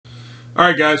All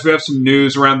right, guys, we have some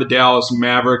news around the Dallas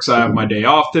Mavericks. I have my day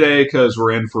off today because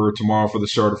we're in for tomorrow for the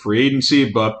start of free agency,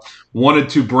 but wanted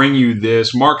to bring you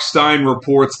this. Marc Stein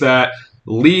reports that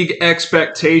league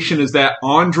expectation is that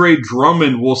Andre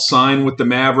Drummond will sign with the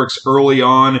Mavericks early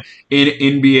on in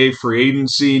NBA free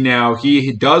agency. Now,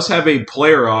 he does have a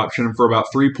player option for about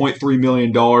 $3.3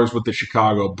 million with the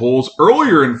Chicago Bulls.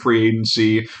 Earlier in free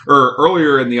agency, or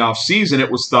earlier in the offseason,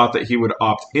 it was thought that he would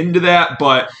opt into that,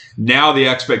 but now the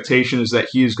expectation is that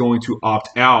he is going to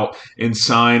opt out and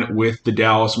sign with the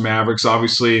Dallas Mavericks.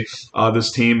 Obviously,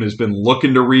 this team has been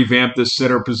looking to revamp this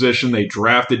center position. They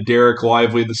drafted Derek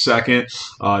Lively II.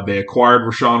 They acquired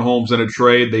Richaun Holmes in a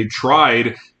trade. They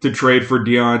tried to trade for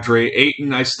DeAndre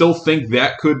Ayton. I still think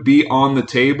that could be on the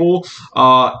table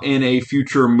in a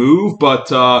future move, but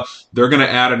they're going to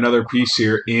add another piece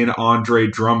here in Andre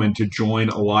Drummond to join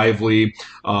Lively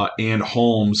and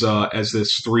Holmes as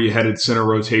this three-headed center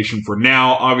rotation for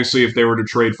now. Obviously, if they were to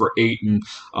trade for Ayton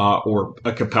or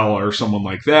a Capella or someone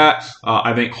like that,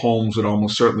 I think Holmes would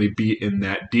almost certainly be in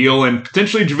that deal, and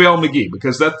potentially JaVale McGee,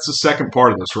 because that's the second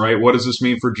part of this, right? What does this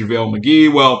mean for JaVale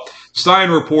McGee? Well,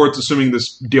 Stein reports, assuming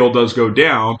this deal does go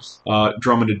down,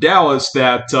 Drummond to Dallas,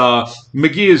 that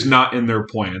McGee is not in their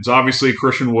plans. Obviously,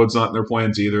 Christian Wood's not in their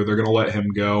plans either. They're going to let him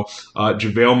go.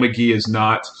 JaVale McGee is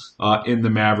not in the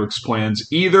Mavericks' plans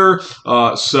either.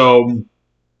 So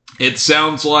it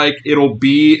sounds like it'll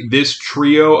be this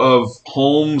trio of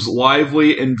Holmes,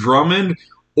 Lively, and Drummond,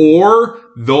 or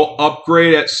they'll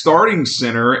upgrade at starting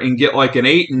center and get like an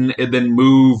Ayton and then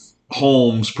move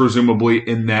Holmes, presumably,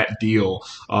 in that deal,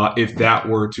 if that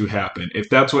were to happen. If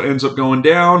that's what ends up going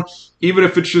down, even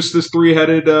if it's just this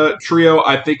three-headed trio,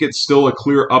 I think it's still a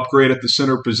clear upgrade at the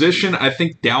center position. I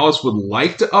think Dallas would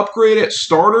like to upgrade at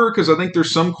starter because I think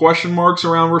there's some question marks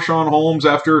around Richaun Holmes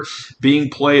after being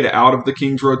played out of the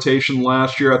Kings rotation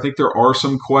last year. I think there are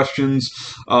some questions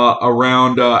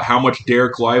around how much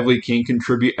Derek Lively can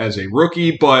contribute as a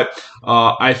rookie, but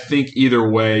I think either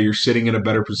way, you're sitting in a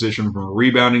better position from a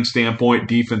rebounding standpoint,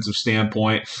 defensive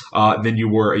standpoint, than you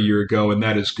were a year ago, and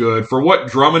that is good. For what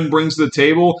Drummond brings to the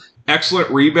table, excellent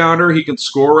rebounder. He can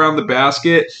score around the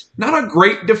basket. Not a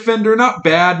great defender, not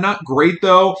bad, not great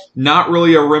though. Not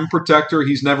really a rim protector.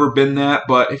 He's never been that.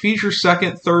 But if he's your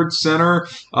second, third center,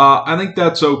 I think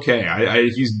that's okay.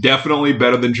 He's definitely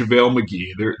better than JaVale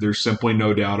McGee. There's simply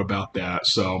no doubt about that.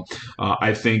 So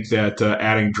I think that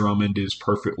adding Drummond is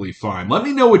perfectly fine. Let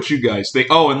me know what you guys think.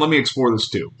 Oh, and let me explore this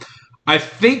too. I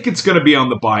think it's going to be on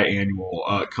the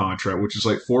biannual contract, which is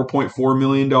like $4.4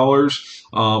 million,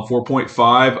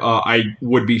 4.5. I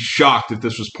would be shocked if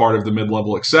this was part of the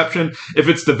mid-level exception. If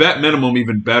it's the vet minimum,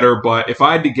 even better. But if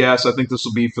I had to guess, I think this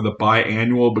will be for the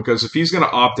biannual, because if he's going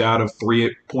to opt out of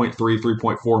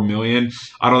 3.4 million,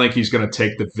 I don't think he's going to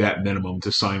take the vet minimum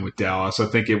to sign with Dallas. I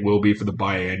think it will be for the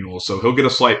biannual. So he'll get a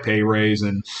slight pay raise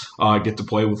and get to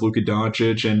play with Luka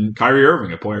Doncic and Kyrie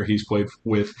Irving, a player he's played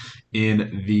with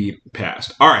in the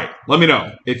past. All right, let me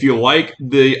know. If you like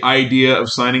the idea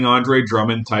of signing Andre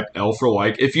Drummond, type L for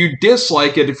like. If you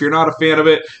dislike it, if you're not a fan of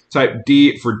it, type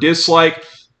D for dislike.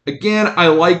 Again, I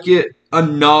like it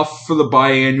enough for the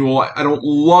biannual. I don't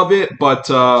love it,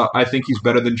 but I think he's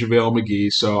better than JaVale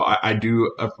McGee, so I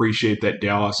do appreciate that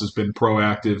Dallas has been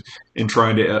proactive in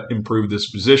trying to improve this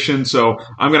position. So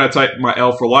I'm going to type my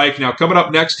L for like. Now, coming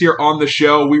up next here on the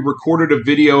show, we recorded a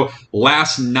video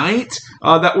last night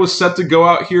that was set to go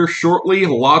out here shortly.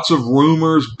 Lots of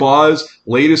rumors, buzz,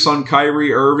 latest on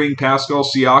Kyrie Irving, Pascal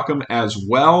Siakam as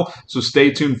well. So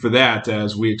stay tuned for that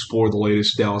as we explore the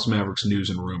latest Dallas Mavericks news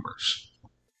and rumors.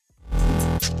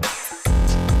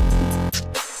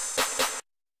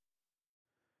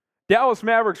 Dallas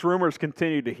Mavericks rumors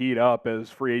continue to heat up as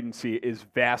free agency is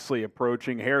vastly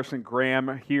approaching. Harrison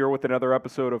Graham here with another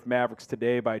episode of Mavericks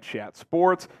Today by Chat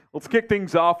Sports. Let's kick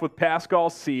things off with Pascal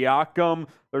Siakam.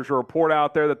 There's a report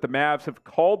out there that the Mavs have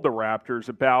called the Raptors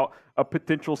about a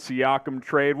potential Siakam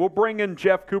trade. We'll bring in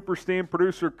Jeff Cooperstein,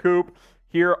 producer Coop,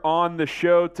 here on the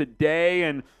show today.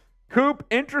 And Coop,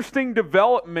 interesting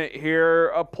development here.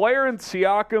 A player in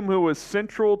Siakam who was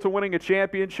central to winning a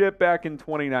championship back in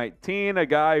 2019, a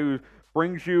guy who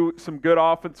brings you some good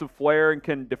offensive flair and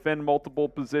can defend multiple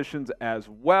positions as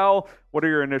well. What are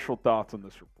your initial thoughts on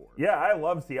this report? Yeah, I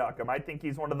love Siakam. I think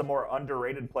he's one of the more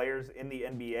underrated players in the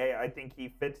NBA. I think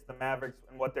he fits the Mavericks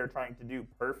and what they're trying to do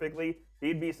perfectly.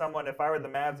 He'd be someone, if I were the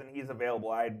Mavs and he's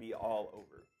available, I'd be all over.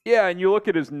 Yeah, and you look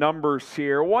at his numbers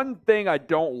here. One thing I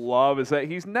don't love is that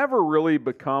he's never really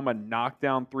become a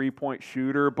knockdown three-point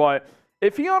shooter, but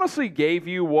If he honestly gave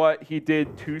you what he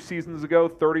did 2 seasons ago,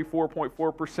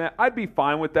 34.4%, I'd be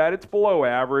fine with that. It's below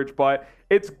average, but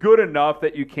it's good enough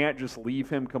that you can't just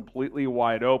leave him completely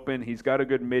wide open. He's got a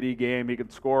good midi game. He can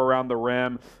score around the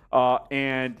rim,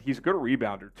 and he's a good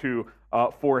rebounder, too,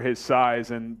 for his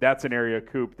size, and that's an area,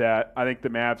 Coop, that I think the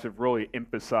Mavs have really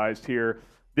emphasized here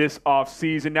this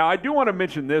offseason. Now, I do want to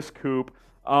mention this, Coop.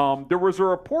 There was a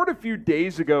report a few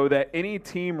days ago that any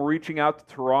team reaching out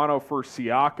to Toronto for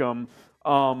Siakam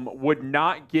would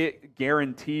not get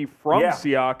guarantee from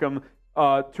Siakam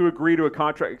to agree to a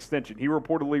contract extension. He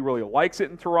reportedly really likes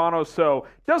it in Toronto, so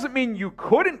doesn't mean you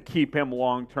couldn't keep him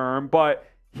long term, but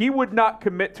he would not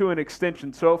commit to an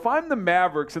extension. So if I'm the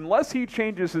Mavericks, unless he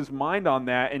changes his mind on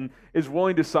that and is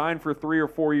willing to sign for 3 or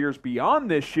 4 years beyond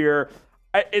this year,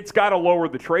 it's got to lower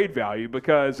the trade value,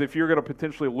 because if you're going to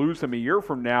potentially lose him a year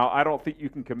from now, I don't think you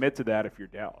can commit to that if you're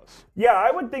Dallas. Yeah,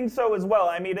 I would think so as well.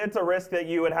 I mean, it's a risk that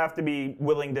you would have to be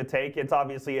willing to take. It's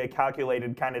obviously a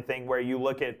calculated kind of thing where you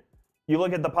look at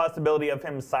the possibility of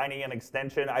him signing an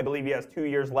extension. I believe he has 2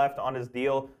 years left on his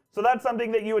deal. So that's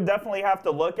something that you would definitely have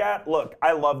to look at. Look,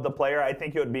 I love the player. I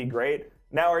think it would be great.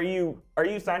 Now, are you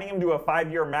signing him to a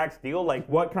 5-year max deal? Like,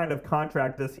 what kind of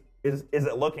contract is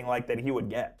it looking like that he would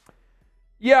get?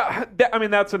 Yeah, I mean,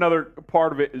 that's another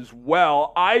part of it as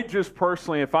well. I just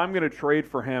personally, if I'm going to trade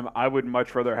for him, I would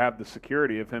much rather have the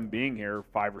security of him being here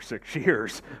 5 or 6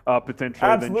 years,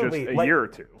 potentially, Absolutely. than just a year or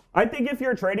two. I think if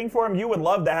you're trading for him, you would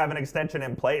love to have an extension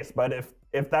in place. But if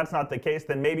that's not the case,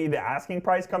 then maybe the asking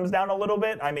price comes down a little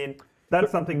bit. I mean,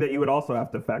 that's something that you would also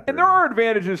have to factor in. And there are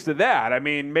advantages to that. I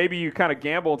mean, maybe you kind of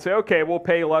gamble and say, okay, we'll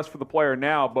pay less for the player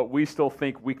now, but we still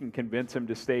think we can convince him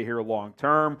to stay here long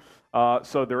term.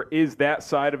 So there is that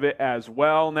side of it as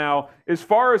well. Now, as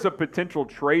far as a potential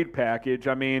trade package,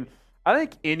 I mean, I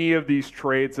think any of these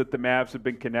trades that the Mavs have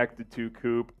been connected to,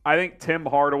 Coop, I think Tim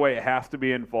Hardaway has to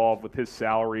be involved with his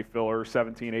salary filler,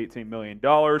 $17, $18 million.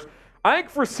 I think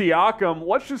for Siakam,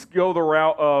 let's just go the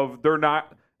route of they're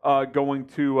not going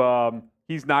to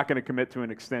he's not going to commit to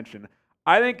an extension.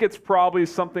 I think it's probably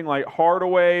something like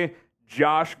Hardaway,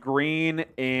 Josh Green,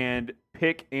 and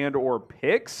pick and or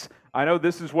picks. I know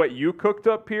this is what you cooked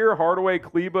up here, Hardaway,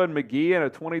 Kleber, and McGee in a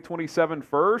 2027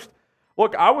 first.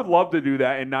 Look, I would love to do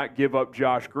that and not give up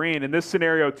Josh Green. In this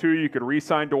scenario, too, you could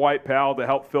re-sign Dwight Powell to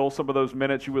help fill some of those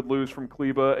minutes you would lose from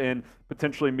Kleber and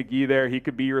potentially McGee there. He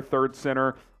could be your third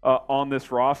center on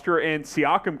this roster, and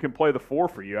Siakam can play the 4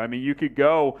 for you. I mean, you could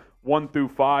go 1 through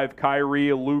 5,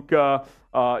 Kyrie, Luka,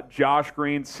 Josh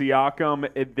Green, Siakam,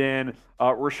 and then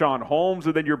Rashawn Holmes,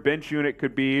 and then your bench unit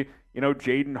could be,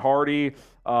 Jaden Hardy,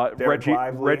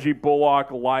 Reggie Bullock,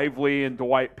 Lively, and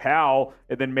Dwight Powell,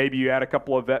 and then maybe you add a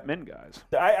couple of vet men guys.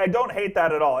 I don't hate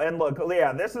that at all. And look,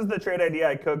 yeah, this is the trade idea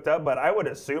I cooked up, but I would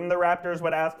assume the Raptors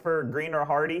would ask for Green or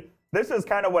Hardy. This is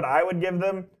kind of what I would give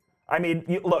them. I mean,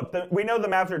 look, we know the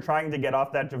Mavs are trying to get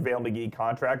off that JaVale McGee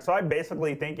contract, so I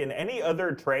basically think in any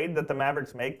other trade that the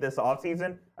Mavericks make this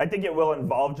offseason, I think it will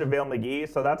involve JaVale McGee,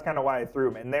 so that's kind of why I threw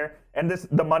him in there. And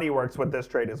the money works with this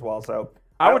trade as well. So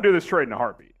I would do this trade in a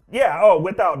heartbeat. Yeah,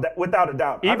 without a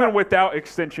doubt. Even without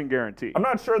extension guarantee. I'm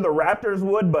not sure the Raptors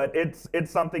would, but it's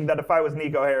something that if I was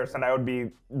Nico Harrison, I would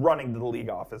be running to the league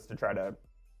office to try to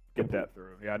get that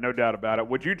through. Yeah, no doubt about it.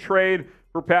 Would you trade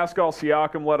for Pascal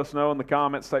Siakam? Let us know in the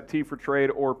comments. Type T for trade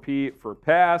or P for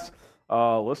pass.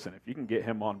 Listen, if you can get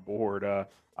him on board,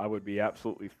 I would be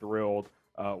absolutely thrilled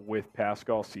with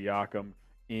Pascal Siakam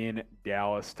in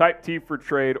Dallas. Type T for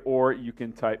trade, or you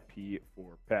can type P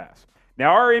for pass.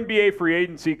 Now, our NBA free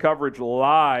agency coverage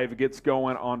live gets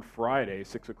going on Friday,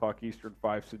 6 o'clock Eastern,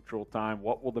 5 Central Time.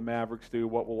 What will the Mavericks do?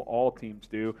 What will all teams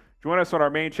do? Join us on our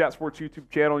main Chat Sports YouTube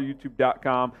channel,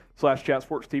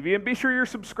 youtube.com/ChatSportsTV. And be sure you're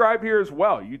subscribed here as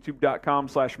well,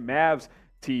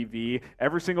 youtube.com/MavsTV.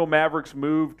 Every single Mavericks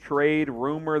move, trade,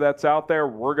 rumor that's out there,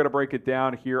 we're going to break it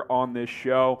down here on this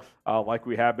show like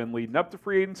we have been leading up to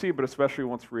free agency, but especially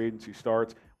once free agency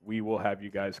starts. We will have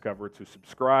you guys covered, so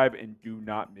subscribe and do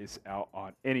not miss out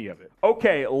on any of it.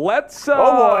 Okay, let's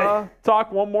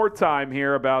talk one more time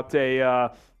here about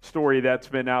a story that's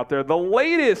been out there. The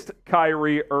latest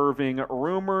Kyrie Irving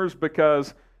rumors,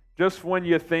 because just when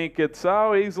you think it's,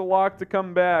 he's a lock to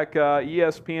come back,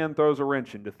 ESPN throws a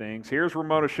wrench into things. Here's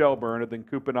Ramona Shelburne, and then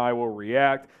Coop and I will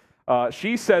react.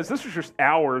 She says, this was just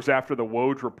hours after the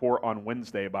Woj report on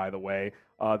Wednesday, by the way,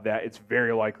 that it's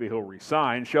very likely he'll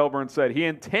resign. Shelburne said he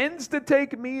intends to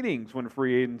take meetings when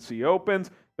free agency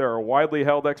opens. There are widely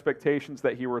held expectations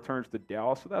that he returns to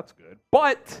Dallas, so that's good.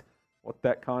 But what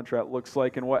that contract looks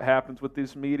like and what happens with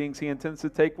these meetings he intends to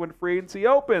take when free agency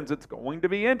opens, it's going to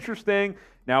be interesting.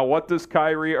 Now, what does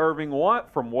Kyrie Irving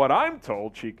want? From what I'm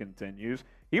told, she continues,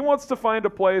 He wants to find a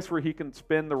place where he can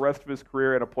spend the rest of his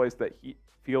career at a place that he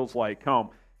feels like home.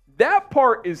 That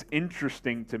part is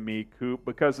interesting to me, Coop,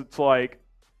 because it's like,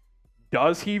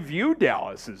 does he view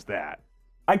Dallas as that?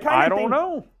 I don't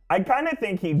know. I kind of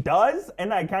think he does,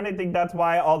 and I kind of think that's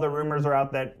why all the rumors are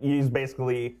out that he's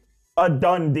basically a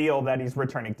done deal that he's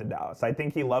returning to Dallas. I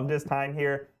think he loved his time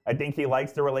here. I think he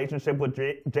likes the relationship with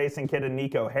Jason Kidd and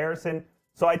Nico Harrison.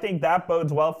 So I think that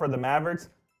bodes well for the Mavericks.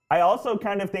 I also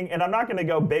kind of think, and I'm not going to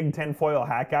go big tinfoil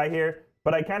hat guy here,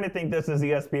 but I kind of think this is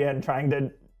ESPN trying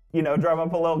to, drum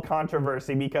up a little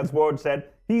controversy because Woj said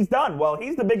he's done. Well,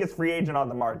 he's the biggest free agent on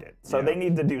the market, so they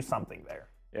need to do something there.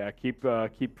 Yeah,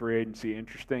 keep free agency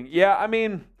interesting. Yeah, I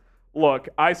mean, look,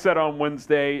 I said on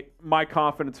Wednesday my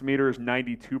confidence meter is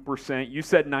 92%. You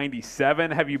said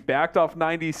 97. Have you backed off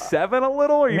 97 a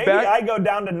little? Maybe I go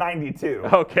down to 92.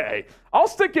 Okay, I'll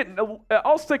stick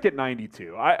at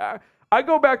 92. I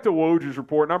go back to Woj's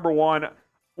report. Number one,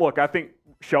 look, I think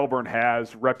Shelburne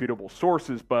has reputable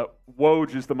sources, but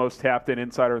Woj is the most tapped-in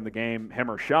insider in the game, him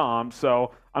or Sham,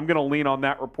 so I'm going to lean on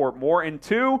that report more. And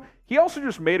two, he also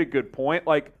just made a good point.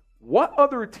 Like, what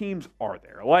other teams are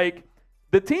there? Like,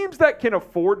 the teams that can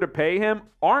afford to pay him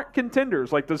aren't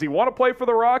contenders. Like, does he want to play for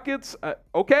the Rockets?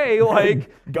 Okay, like,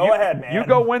 go ahead, man. You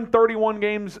go win 31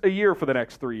 games a year for the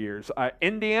next 3 years.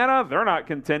 Indiana, they're not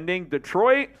contending.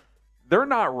 Detroit, they're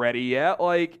not ready yet.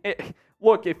 Like,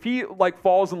 look, if he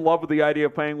falls in love with the idea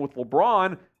of playing with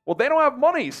LeBron, well, they don't have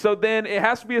money. So then it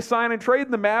has to be a sign and trade,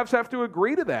 and the Mavs have to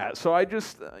agree to that. So I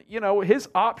just, his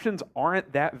options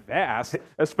aren't that vast,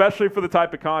 especially for the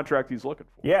type of contract he's looking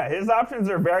for. Yeah, his options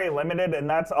are very limited, and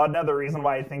that's another reason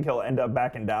why I think he'll end up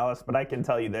back in Dallas. But I can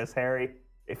tell you this, Harry,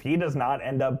 if he does not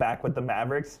end up back with the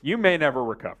Mavericks, you may never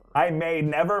recover. I may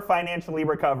never financially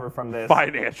recover from this.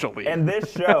 Financially. And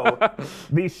this show,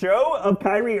 the show of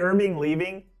Kyrie Irving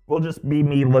leaving, will just be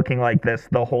me looking like this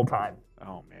the whole time.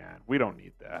 Oh, man. We don't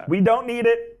need that. We don't need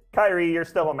it. Kyrie, you're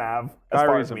still a Mav, as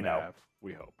far as we know.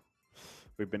 We hope.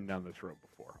 We've been down this road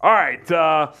before. All right.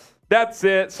 That's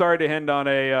it. Sorry to end on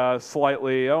a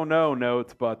slightly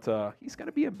note, but he's going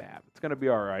to be a Mav. It's going to be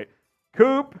all right.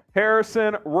 Coop,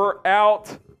 Harrison, we're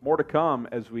out. More to come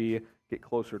as we get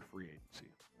closer to free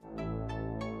agency.